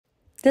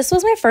This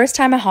was my first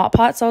time at Hot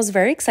Pot, so I was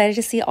very excited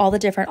to see all the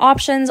different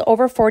options,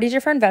 over 40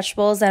 different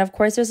vegetables, and of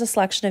course there's a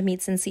selection of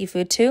meats and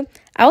seafood too.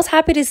 I was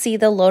happy to see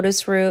the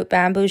lotus root,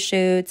 bamboo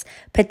shoots,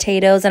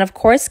 potatoes, and of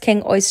course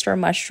king oyster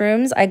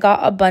mushrooms. I got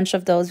a bunch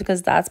of those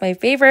because that's my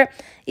favorite.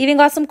 Even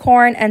got some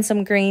corn and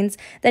some greens.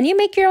 Then you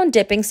make your own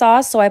dipping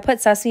sauce, so I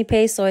put sesame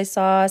paste, soy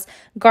sauce,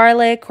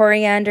 garlic,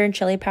 coriander, and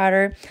chili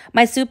powder.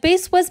 My soup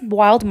base was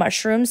wild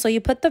mushrooms, so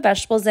you put the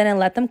vegetables in and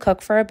let them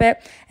cook for a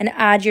bit and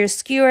add your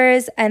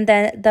skewers, and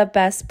then the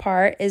best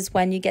part is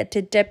when you get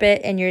to dip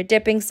it in your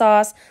dipping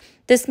sauce.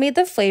 This made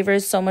the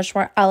flavors so much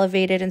more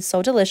elevated and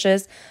so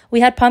delicious.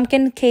 We had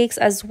pumpkin cakes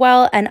as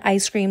well and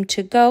ice cream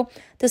to go.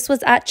 This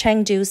was at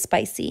Chengdu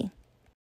Spicy.